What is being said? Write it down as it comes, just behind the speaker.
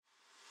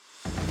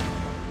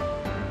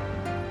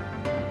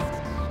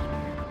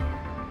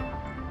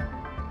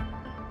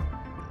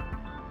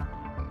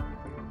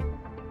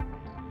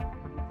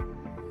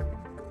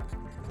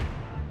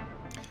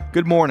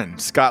Good morning.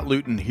 Scott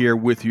Luton here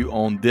with you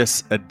on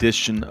this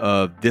edition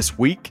of This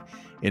Week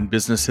in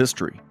Business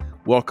History.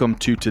 Welcome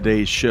to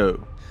today's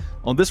show.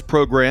 On this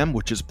program,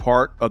 which is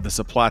part of the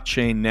Supply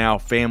Chain Now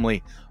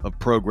family of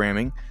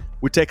programming,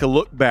 we take a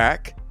look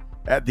back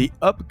at the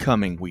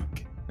upcoming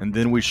week, and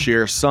then we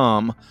share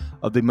some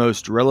of the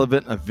most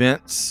relevant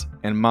events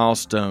and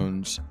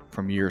milestones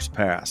from years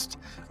past.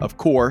 Of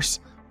course,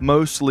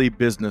 mostly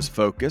business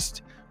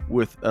focused,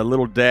 with a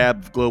little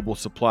dab of global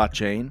supply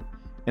chain,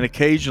 and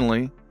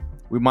occasionally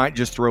we might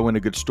just throw in a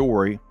good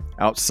story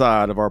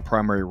outside of our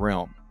primary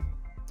realm.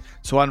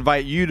 So I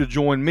invite you to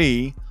join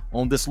me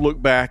on this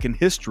look back in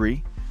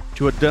history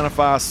to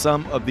identify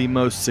some of the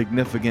most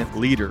significant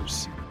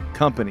leaders,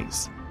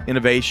 companies,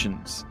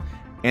 innovations,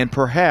 and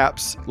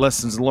perhaps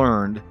lessons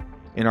learned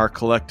in our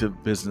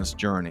collective business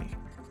journey.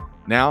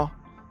 Now,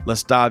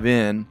 let's dive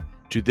in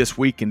to This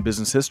Week in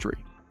Business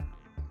History.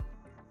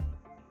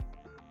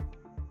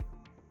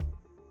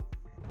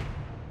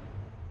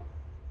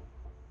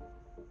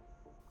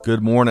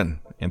 Good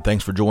morning, and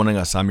thanks for joining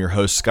us. I'm your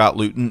host, Scott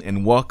Luton,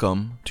 and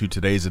welcome to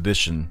today's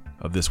edition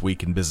of This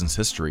Week in Business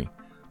History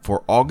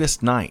for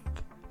August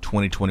 9th,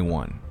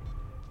 2021.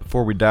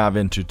 Before we dive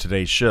into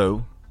today's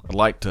show, I'd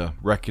like to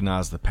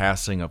recognize the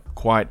passing of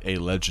quite a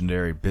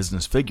legendary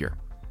business figure.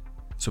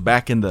 So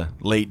back in the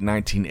late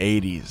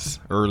 1980s,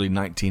 early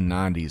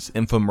 1990s,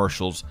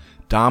 infomercials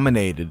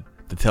dominated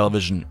the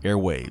television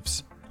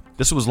airwaves.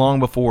 This was long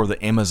before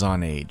the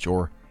Amazon age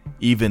or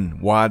even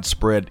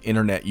widespread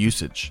internet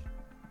usage.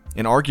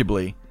 And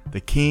arguably,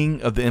 the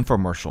king of the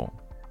infomercial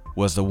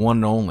was the one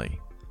and only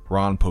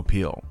Ron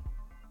Popeil.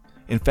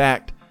 In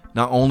fact,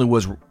 not only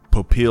was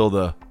Popeil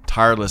the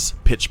tireless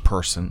pitch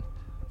person,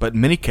 but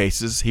in many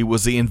cases, he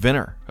was the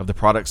inventor of the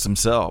products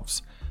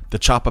themselves, the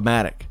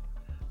Chop-O-Matic,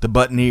 the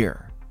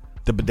Button-Ear,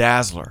 the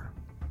Bedazzler,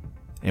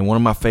 and one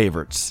of my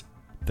favorites,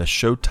 the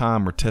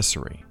Showtime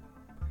Rotisserie.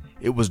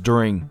 It was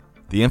during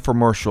the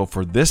infomercial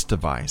for this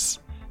device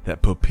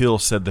that Popeil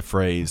said the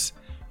phrase,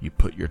 "You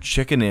put your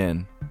chicken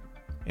in,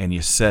 and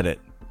you set it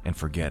and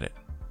forget it,"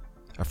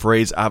 a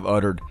phrase I've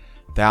uttered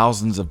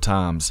thousands of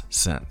times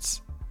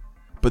since.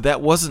 But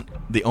that wasn't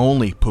the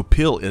only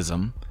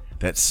Popeilism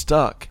that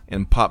stuck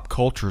in pop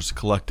culture's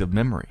collective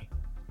memory.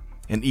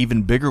 An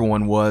even bigger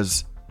one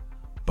was,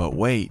 but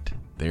wait,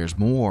 there's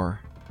more.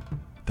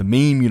 The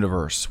meme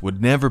universe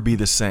would never be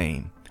the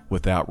same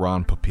without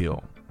Ron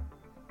Popeil.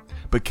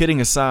 But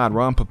kidding aside,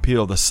 Ron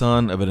Popeil, the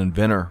son of an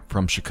inventor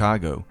from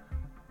Chicago,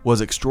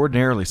 was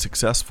extraordinarily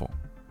successful.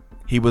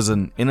 He was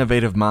an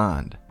innovative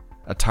mind,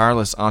 a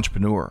tireless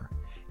entrepreneur,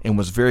 and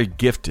was very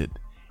gifted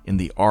in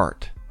the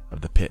art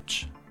of the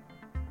pitch.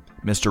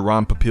 Mr.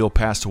 Ron Popeil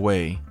passed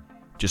away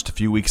just a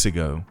few weeks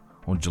ago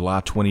on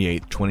July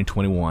 28,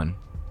 2021,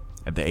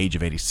 at the age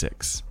of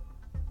 86.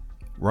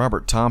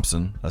 Robert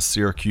Thompson, a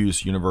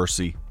Syracuse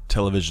University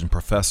television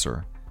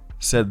professor,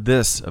 said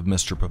this of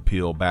Mr.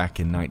 Popeil back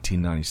in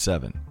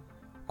 1997,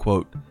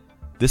 quote,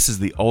 "This is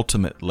the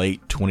ultimate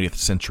late 20th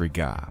century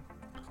guy.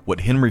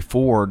 What Henry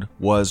Ford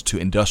was to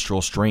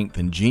industrial strength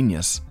and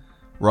genius,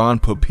 Ron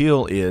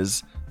Popeil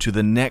is to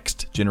the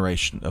next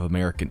generation of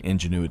American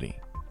ingenuity.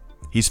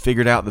 He's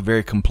figured out the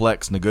very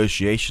complex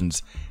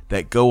negotiations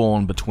that go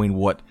on between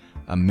what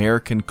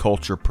American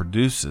culture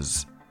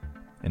produces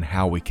and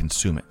how we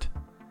consume it.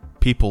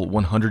 People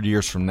 100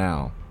 years from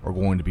now are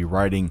going to be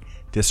writing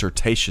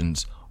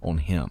dissertations on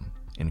him,"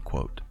 end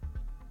quote.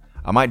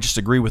 I might just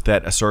agree with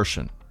that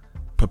assertion.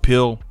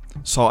 Popeil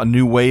saw a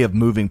new way of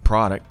moving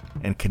product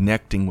and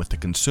connecting with the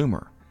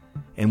consumer,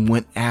 and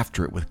went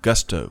after it with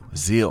gusto,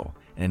 zeal,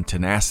 and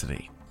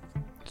tenacity.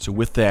 So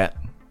with that,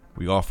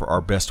 we offer our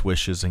best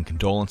wishes and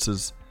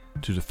condolences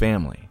to the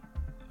family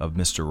of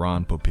Mr.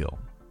 Ron Popeil.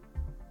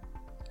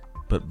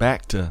 But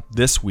back to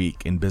This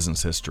Week in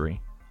Business History.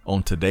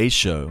 On today's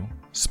show,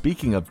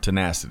 speaking of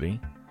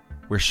tenacity,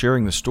 we're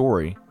sharing the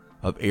story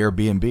of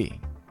Airbnb.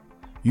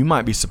 You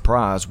might be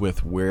surprised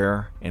with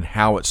where and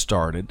how it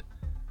started,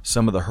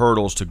 some of the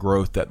hurdles to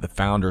growth that the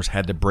founders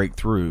had to break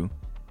through,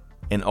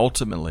 and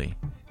ultimately,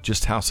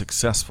 just how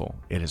successful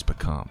it has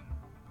become.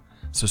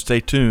 So stay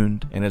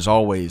tuned, and as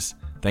always,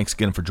 thanks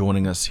again for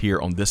joining us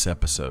here on this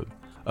episode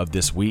of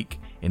This Week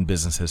in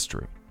Business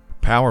History,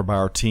 powered by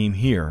our team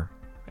here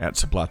at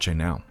Supply Chain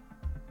Now.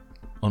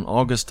 On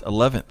August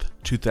 11th,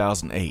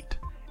 2008,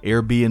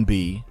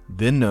 Airbnb,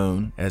 then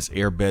known as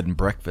Air Bed and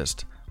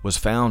Breakfast, was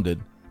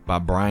founded by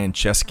Brian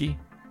Chesky,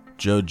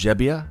 Joe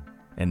Gebbia,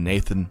 and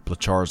Nathan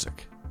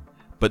Blecharczyk.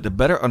 But to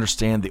better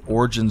understand the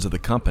origins of the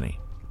company,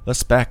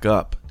 let's back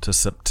up to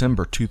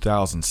September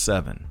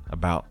 2007,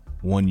 about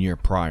 1 year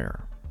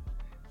prior.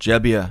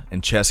 Gebbia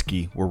and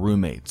Chesky were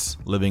roommates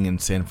living in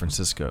San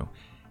Francisco,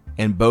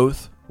 and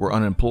both were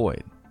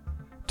unemployed.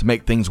 To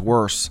make things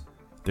worse,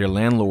 their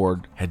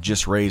landlord had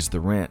just raised the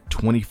rent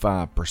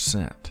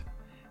 25%.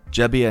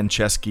 Gebbia and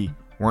Chesky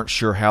weren't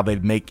sure how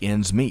they'd make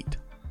ends meet,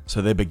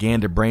 so they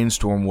began to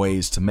brainstorm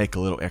ways to make a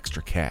little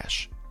extra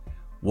cash.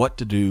 What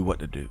to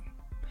do.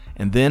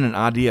 And then an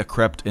idea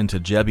crept into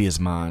Gebbia's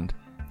mind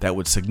that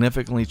would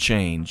significantly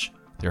change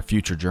their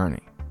future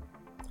journey.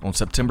 On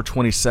September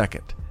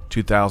 22nd,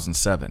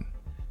 2007,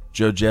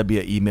 Joe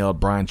Gebbia emailed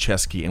Brian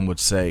Chesky and would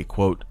say,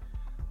 quote,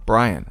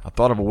 "Brian, I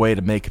thought of a way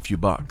to make a few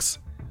bucks,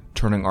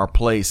 turning our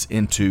place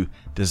into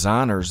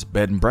Designers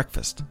Bed and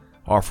Breakfast,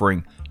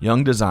 offering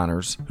young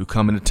designers who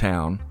come into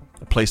town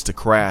a place to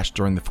crash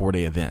during the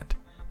 4-day event,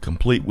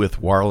 complete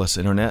with wireless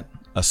internet,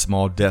 a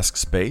small desk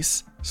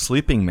space,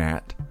 sleeping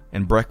mat,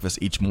 and breakfast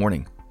each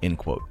morning," end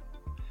quote.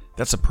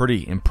 That's a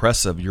pretty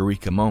impressive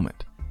eureka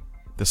moment.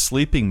 The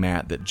sleeping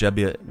mat that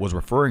Gebbia was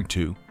referring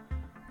to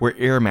were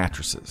air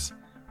mattresses,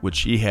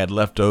 which he had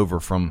left over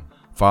from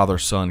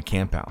father-son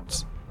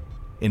campouts.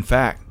 In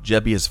fact,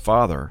 Gebbia's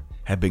father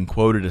had been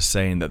quoted as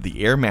saying that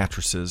the air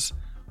mattresses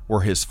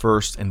were his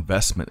first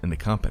investment in the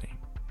company.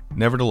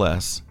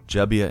 Nevertheless,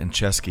 Gebbia and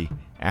Chesky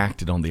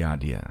acted on the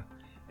idea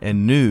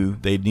and knew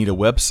they'd need a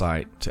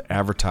website to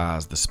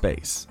advertise the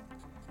space.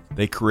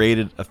 They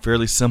created a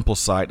fairly simple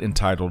site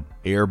entitled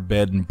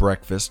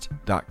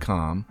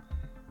airbedandbreakfast.com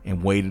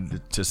and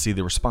waited to see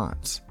the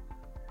response.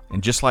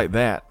 And just like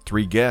that,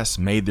 3 guests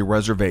made the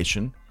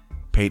reservation,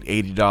 paid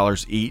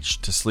 $80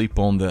 each to sleep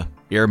on the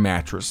air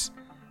mattress,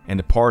 and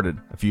departed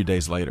a few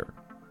days later.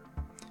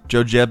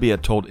 Joe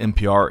Gebbia told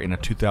NPR in a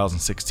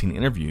 2016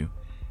 interview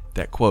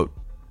that, quote,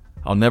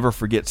 "I'll never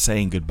forget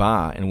saying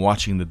goodbye and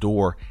watching the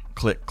door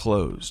click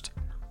closed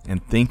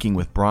and thinking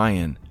with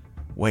Brian,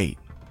 wait,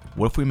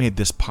 what if we made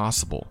this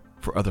possible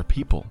for other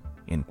people?"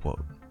 End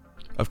quote.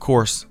 Of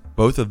course,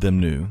 both of them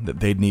knew that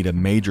they'd need a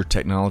major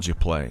technology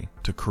play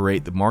to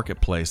create the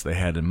marketplace they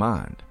had in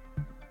mind.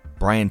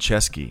 Brian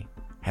Chesky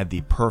had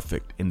the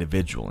perfect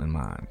individual in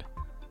mind,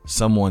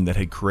 someone that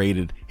had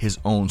created his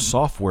own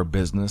software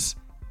business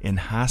in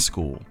high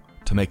school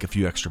to make a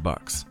few extra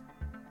bucks.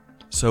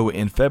 So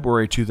in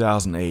February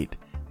 2008,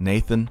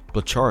 Nathan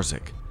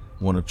Blecharczyk,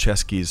 one of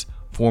Chesky's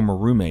former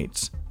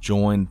roommates,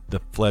 joined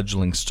the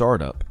fledgling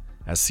startup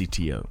as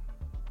CTO.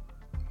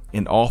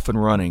 And off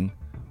and running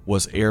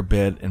was Air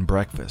Bed and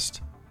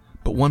Breakfast.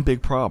 But one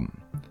big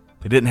problem: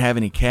 they didn't have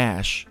any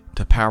cash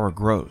to power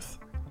growth.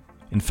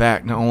 In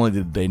fact, not only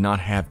did they not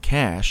have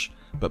cash,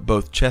 but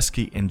both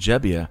Chesky and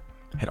Gebbia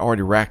had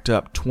already racked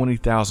up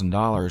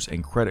 $20,000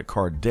 in credit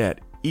card debt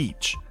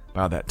each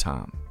by that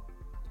time.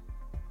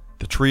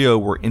 The trio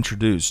were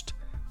introduced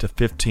to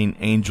 15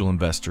 angel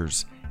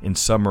investors in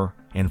summer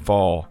and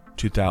fall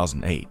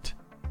 2008.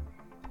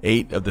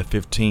 8 of the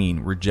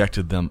 15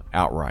 rejected them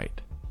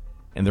outright,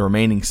 and the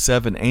remaining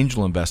 7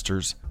 angel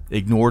investors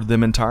ignored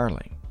them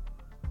entirely.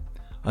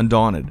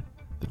 Undaunted,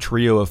 the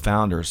trio of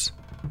founders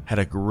had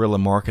a guerrilla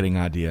marketing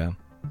idea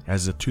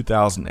as the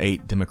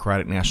 2008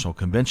 Democratic National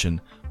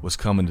Convention was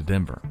coming to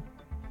Denver.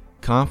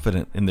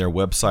 Confident in their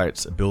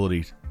website's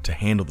ability to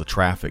handle the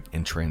traffic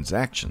and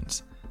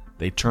transactions,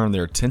 they turned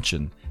their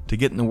attention to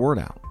getting the word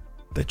out.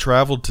 They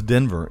traveled to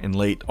Denver in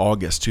late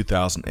August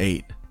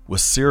 2008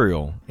 with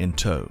cereal in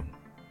tow.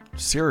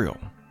 Cereal?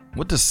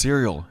 What does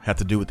cereal have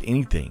to do with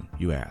anything,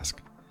 you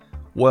ask?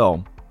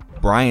 Well,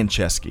 Brian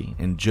Chesky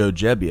and Joe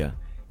Gebbia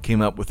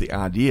came up with the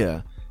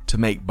idea to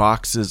make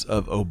boxes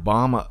of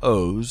Obama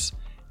O's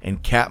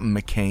and Captain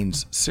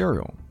McCain's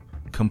cereal,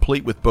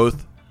 complete with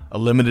both a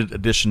limited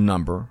edition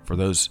number for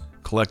those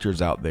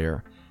collectors out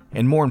there,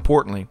 and more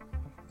importantly,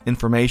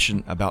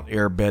 information about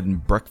Air Bed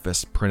and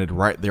Breakfast printed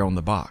right there on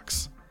the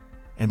box.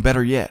 And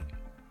better yet,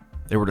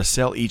 they were to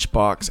sell each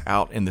box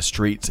out in the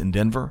streets in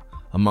Denver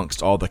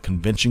amongst all the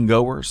convention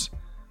goers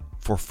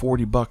for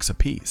 $40 a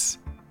piece.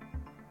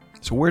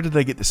 So where did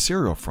they get the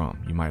cereal from,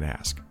 you might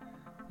ask?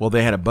 Well,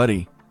 they had a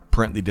buddy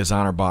print the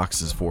designer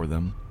boxes for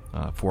them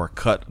for a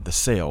cut of the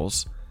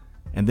sales,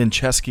 and then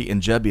Chesky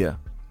and Gebbia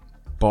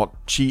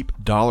bought cheap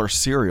dollar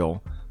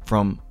cereal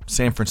from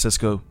San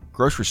Francisco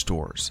grocery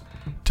stores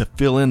to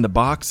fill in the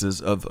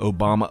boxes of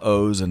Obama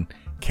O's and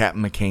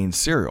Captain McCain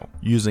cereal,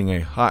 using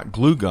a hot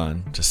glue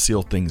gun to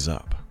seal things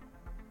up.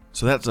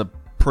 So that's a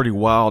pretty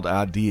wild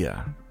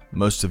idea,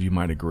 most of you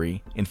might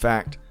agree. In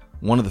fact,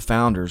 one of the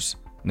founders,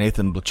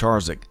 Nathan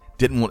Blecharczyk,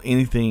 didn't want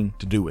anything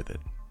to do with it.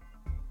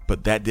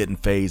 But that didn't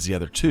faze the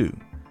other 2,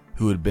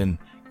 who had been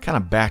kind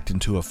of backed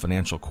into a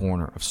financial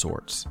corner of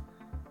sorts.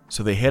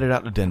 So they headed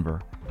out to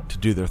Denver to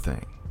do their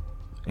thing.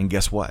 And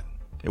guess what?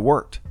 It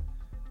worked.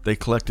 They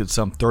collected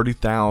some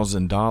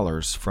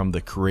 $30,000 from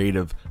the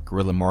Creative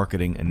Guerrilla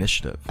Marketing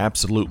Initiative,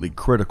 absolutely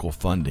critical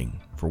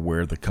funding for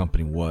where the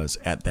company was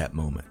at that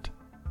moment.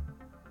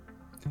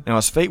 Now,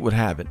 as fate would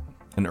have it,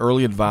 an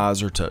early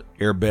advisor to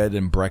Air Bed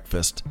and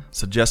Breakfast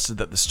suggested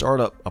that the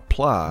startup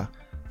apply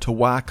to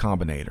Y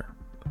Combinator,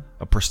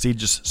 a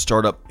prestigious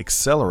startup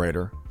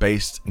accelerator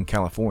based in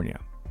California.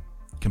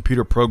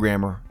 Computer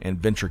programmer and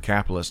venture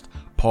capitalist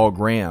Paul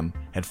Graham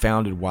had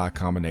founded Y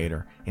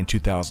Combinator in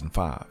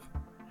 2005.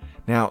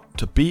 Now,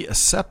 to be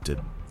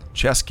accepted,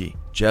 Chesky,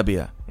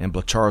 Gebbia, and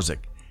Blecharczyk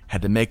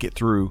had to make it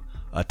through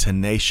a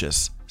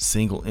tenacious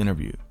single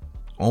interview,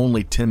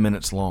 only 10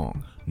 minutes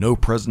long, no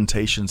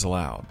presentations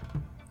allowed,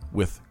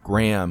 with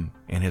Graham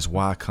and his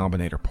Y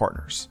Combinator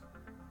partners.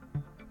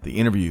 The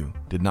interview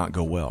did not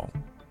go well,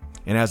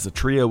 and as the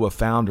trio of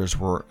founders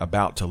were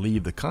about to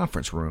leave the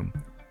conference room,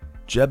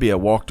 Gebbia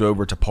walked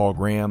over to Paul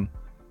Graham,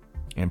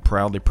 and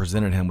proudly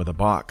presented him with a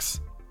box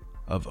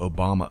of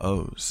Obama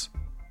O's.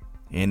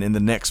 And in the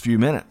next few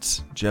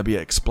minutes, Gebbia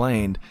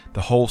explained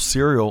the whole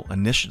cereal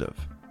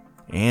initiative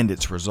and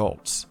its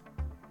results.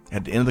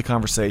 At the end of the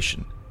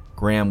conversation,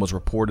 Graham was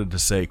reported to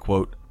say,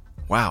 quote,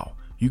 "Wow,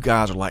 you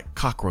guys are like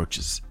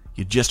cockroaches.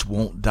 You just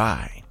won't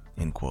die,"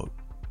 end quote.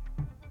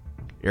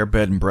 Air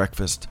Bed and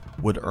Breakfast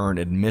would earn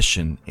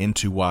admission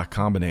into Y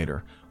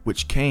Combinator,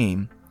 which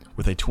came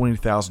with a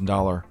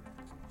 $20,000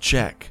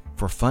 check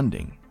for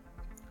funding,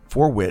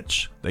 for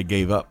which they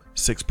gave up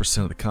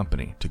 6% of the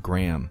company to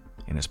Graham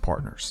and his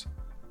partners.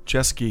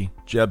 Chesky,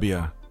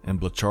 Gebbia, and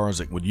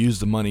Blacharczyk would use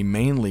the money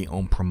mainly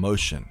on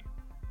promotion,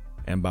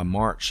 and by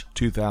March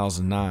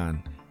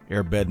 2009,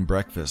 Air Bed and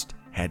Breakfast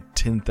had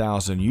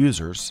 10,000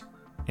 users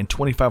and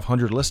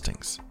 2,500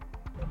 listings.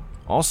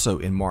 Also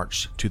in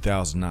March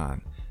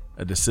 2009,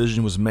 a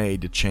decision was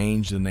made to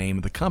change the name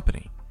of the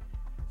company.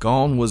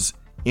 Gone was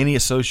any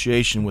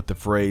association with the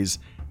phrase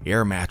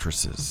air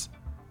mattresses,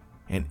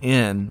 and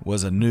in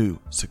was a new,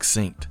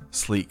 succinct,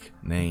 sleek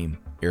name,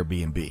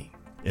 Airbnb.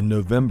 In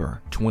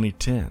November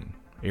 2010,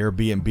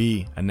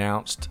 Airbnb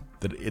announced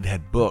that it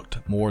had booked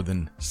more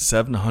than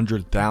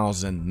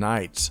 700,000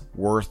 nights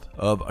worth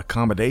of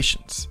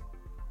accommodations.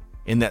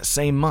 In that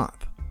same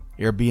month,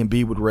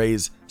 Airbnb would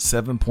raise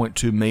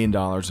 $7.2 million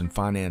in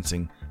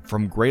financing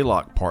from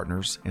Greylock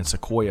Partners and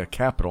Sequoia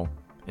Capital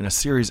in a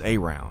Series A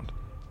round,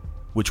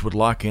 which would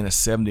lock in a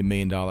 $70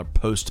 million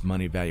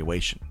post-money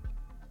valuation.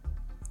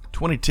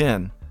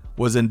 2010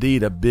 was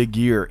indeed a big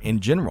year in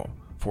general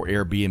for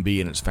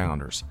Airbnb and its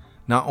founders,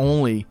 not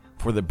only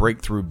for the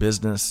breakthrough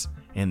business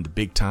and the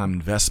big-time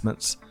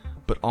investments,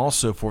 but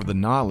also for the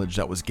knowledge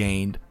that was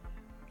gained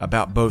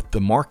about both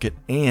the market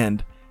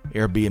and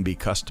Airbnb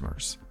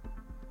customers.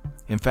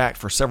 In fact,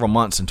 for several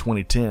months in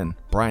 2010,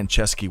 Brian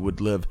Chesky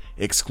would live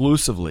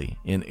exclusively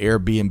in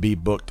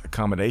Airbnb-booked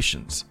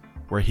accommodations,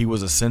 where he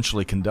was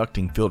essentially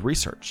conducting field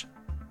research.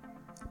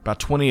 By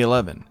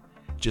 2011,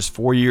 just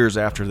 4 years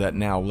after that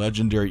now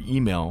legendary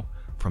email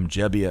from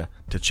Gebbia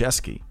to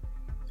Chesky,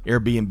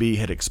 Airbnb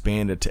had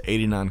expanded to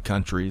 89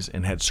 countries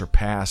and had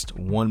surpassed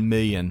 1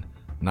 million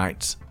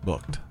nights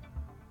booked.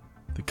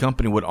 The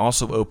company would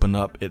also open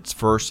up its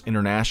first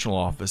international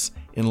office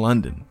in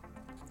London,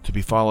 to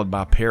be followed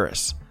by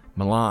Paris,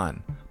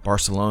 Milan,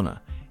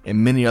 Barcelona,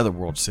 and many other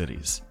world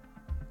cities.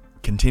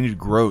 Continued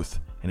growth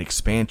and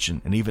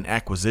expansion and even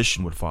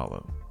acquisition would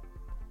follow.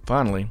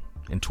 Finally,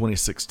 in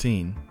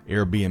 2016,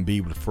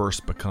 Airbnb would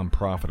first become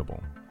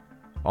profitable.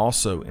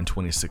 Also in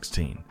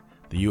 2016,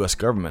 the U.S.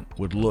 government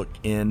would look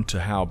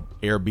into how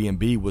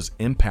Airbnb was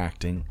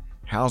impacting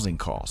housing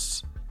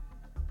costs.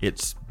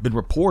 It's been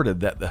reported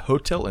that the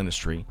hotel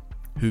industry,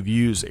 who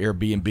views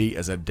Airbnb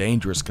as a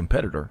dangerous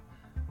competitor,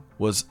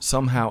 was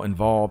somehow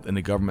involved in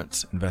the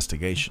government's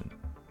investigation.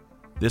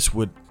 This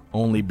would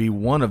only be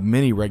one of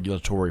many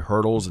regulatory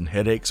hurdles and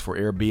headaches for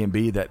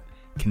Airbnb that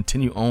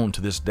continue on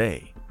to this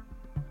day.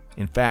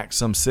 In fact,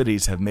 some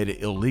cities have made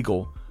it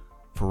illegal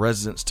for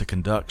residents to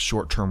conduct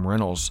short-term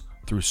rentals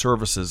through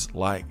services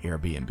like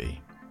Airbnb.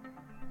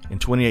 In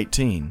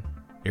 2018,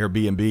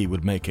 Airbnb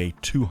would make a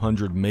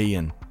 $200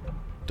 million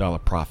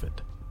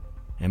profit,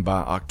 and by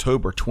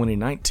October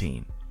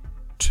 2019,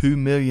 2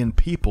 million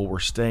people were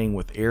staying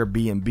with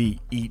Airbnb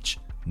each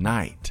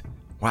night.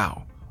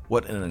 Wow,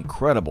 what an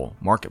incredible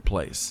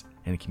marketplace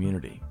and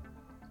community.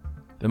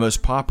 The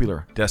most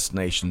popular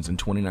destinations in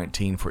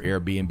 2019 for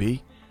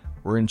Airbnb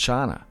were in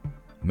China,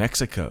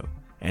 Mexico,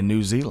 and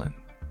New Zealand.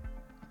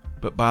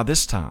 But by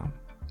this time,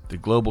 the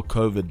global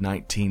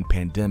COVID-19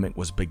 pandemic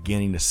was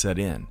beginning to set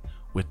in,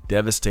 with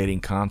devastating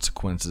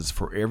consequences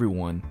for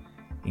everyone,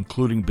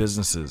 including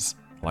businesses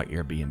like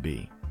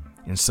Airbnb.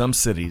 In some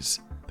cities,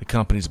 the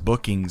company's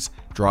bookings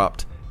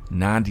dropped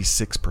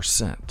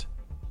 96%.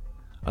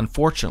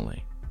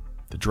 Unfortunately,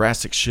 the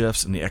drastic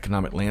shifts in the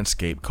economic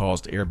landscape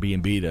caused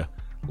Airbnb to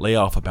lay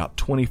off about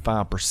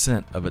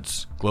 25% of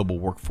its global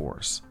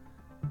workforce.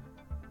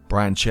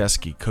 Brian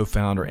Chesky,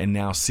 co-founder and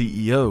now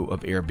CEO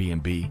of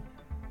Airbnb,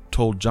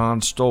 told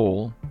John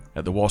Stoll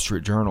at the Wall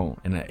Street Journal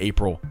in an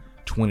April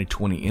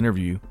 2020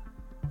 interview,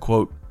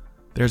 quote,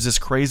 "There's this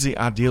crazy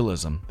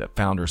idealism that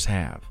founders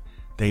have.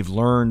 They've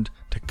learned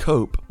to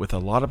cope with a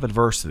lot of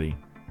adversity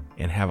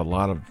and have a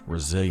lot of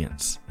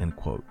resilience," end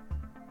quote.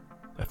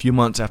 A few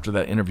months after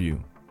that interview,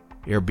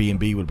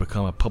 Airbnb would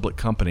become a public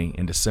company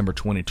in December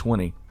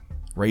 2020,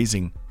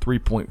 raising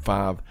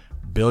 $3.5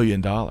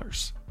 billion.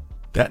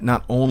 That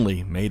not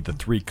only made the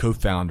three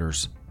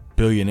co-founders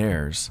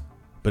billionaires,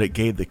 but it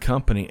gave the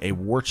company a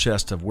war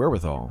chest of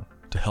wherewithal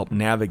to help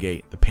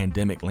navigate the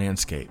pandemic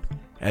landscape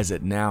as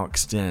it now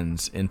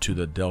extends into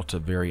the Delta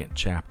variant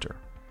chapter.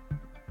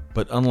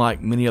 But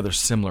unlike many other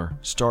similar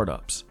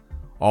startups,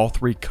 all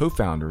three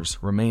co-founders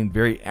remain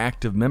very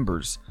active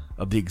members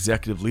of the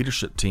executive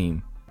leadership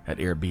team at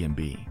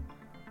Airbnb.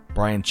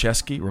 Brian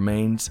Chesky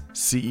remains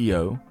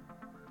CEO.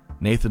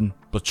 Nathan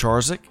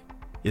Blacharczyk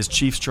is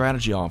Chief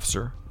Strategy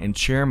Officer and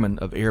Chairman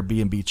of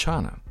Airbnb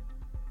China.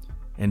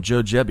 And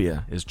Joe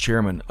Gebbia is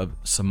Chairman of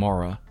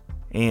Samara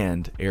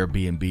and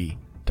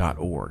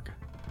Airbnb.org.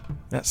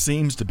 That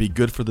seems to be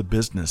good for the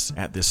business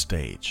at this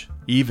stage,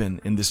 even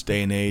in this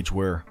day and age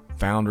where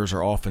founders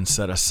are often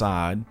set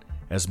aside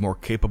as more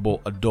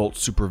capable adult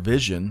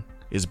supervision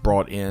is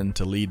brought in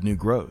to lead new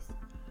growth.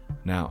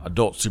 Now,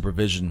 adult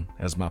supervision,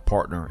 as my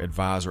partner,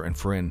 advisor, and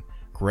friend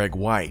Greg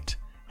White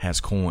has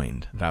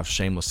coined, that I've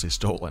shamelessly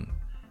stolen.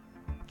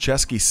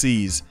 Chesky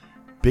sees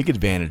big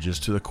advantages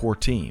to the core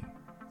team,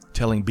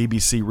 telling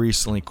BBC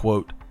recently,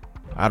 quote,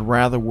 "I'd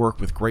rather work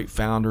with great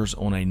founders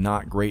on a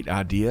not great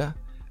idea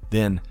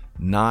than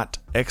not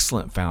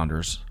excellent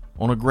founders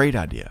on a great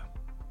idea."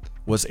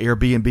 Was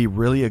Airbnb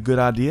really a good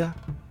idea?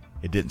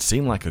 It didn't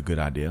seem like a good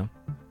idea.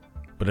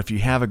 But if you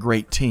have a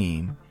great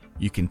team,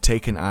 you can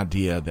take an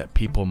idea that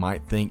people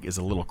might think is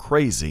a little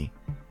crazy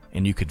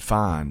and you could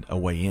find a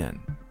way in.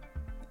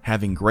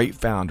 Having great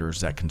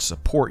founders that can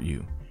support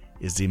you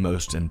is the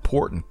most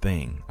important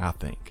thing, I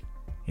think,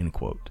 end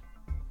quote.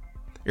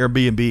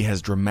 Airbnb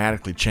has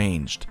dramatically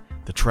changed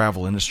the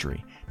travel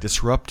industry,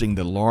 disrupting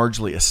the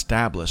largely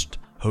established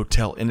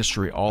hotel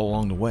industry all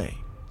along the way.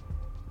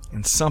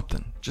 And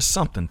just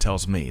something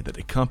tells me that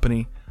the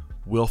company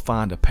will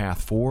find a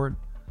path forward,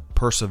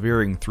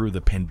 persevering through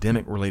the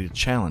pandemic-related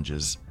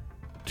challenges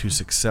to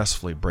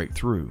successfully break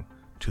through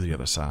to the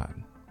other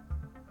side.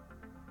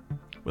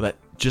 Well, that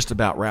just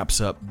about wraps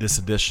up this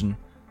edition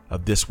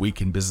of This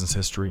Week in Business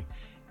History.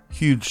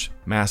 Huge,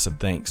 massive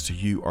thanks to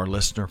you, our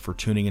listener, for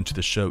tuning into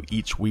the show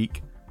each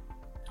week.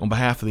 On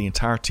behalf of the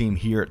entire team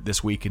here at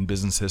This Week in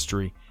Business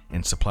History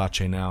and Supply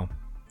Chain Now,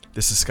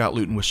 this is Scott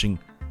Luton wishing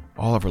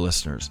all of our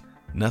listeners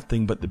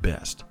nothing but the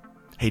best.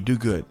 Hey, do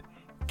good,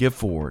 give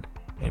forward,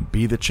 and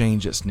be the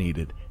change that's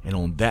needed. And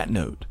on that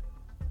note,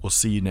 we'll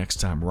see you next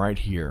time right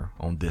here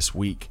on This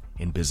Week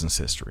in Business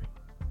History.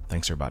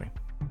 Thanks, everybody.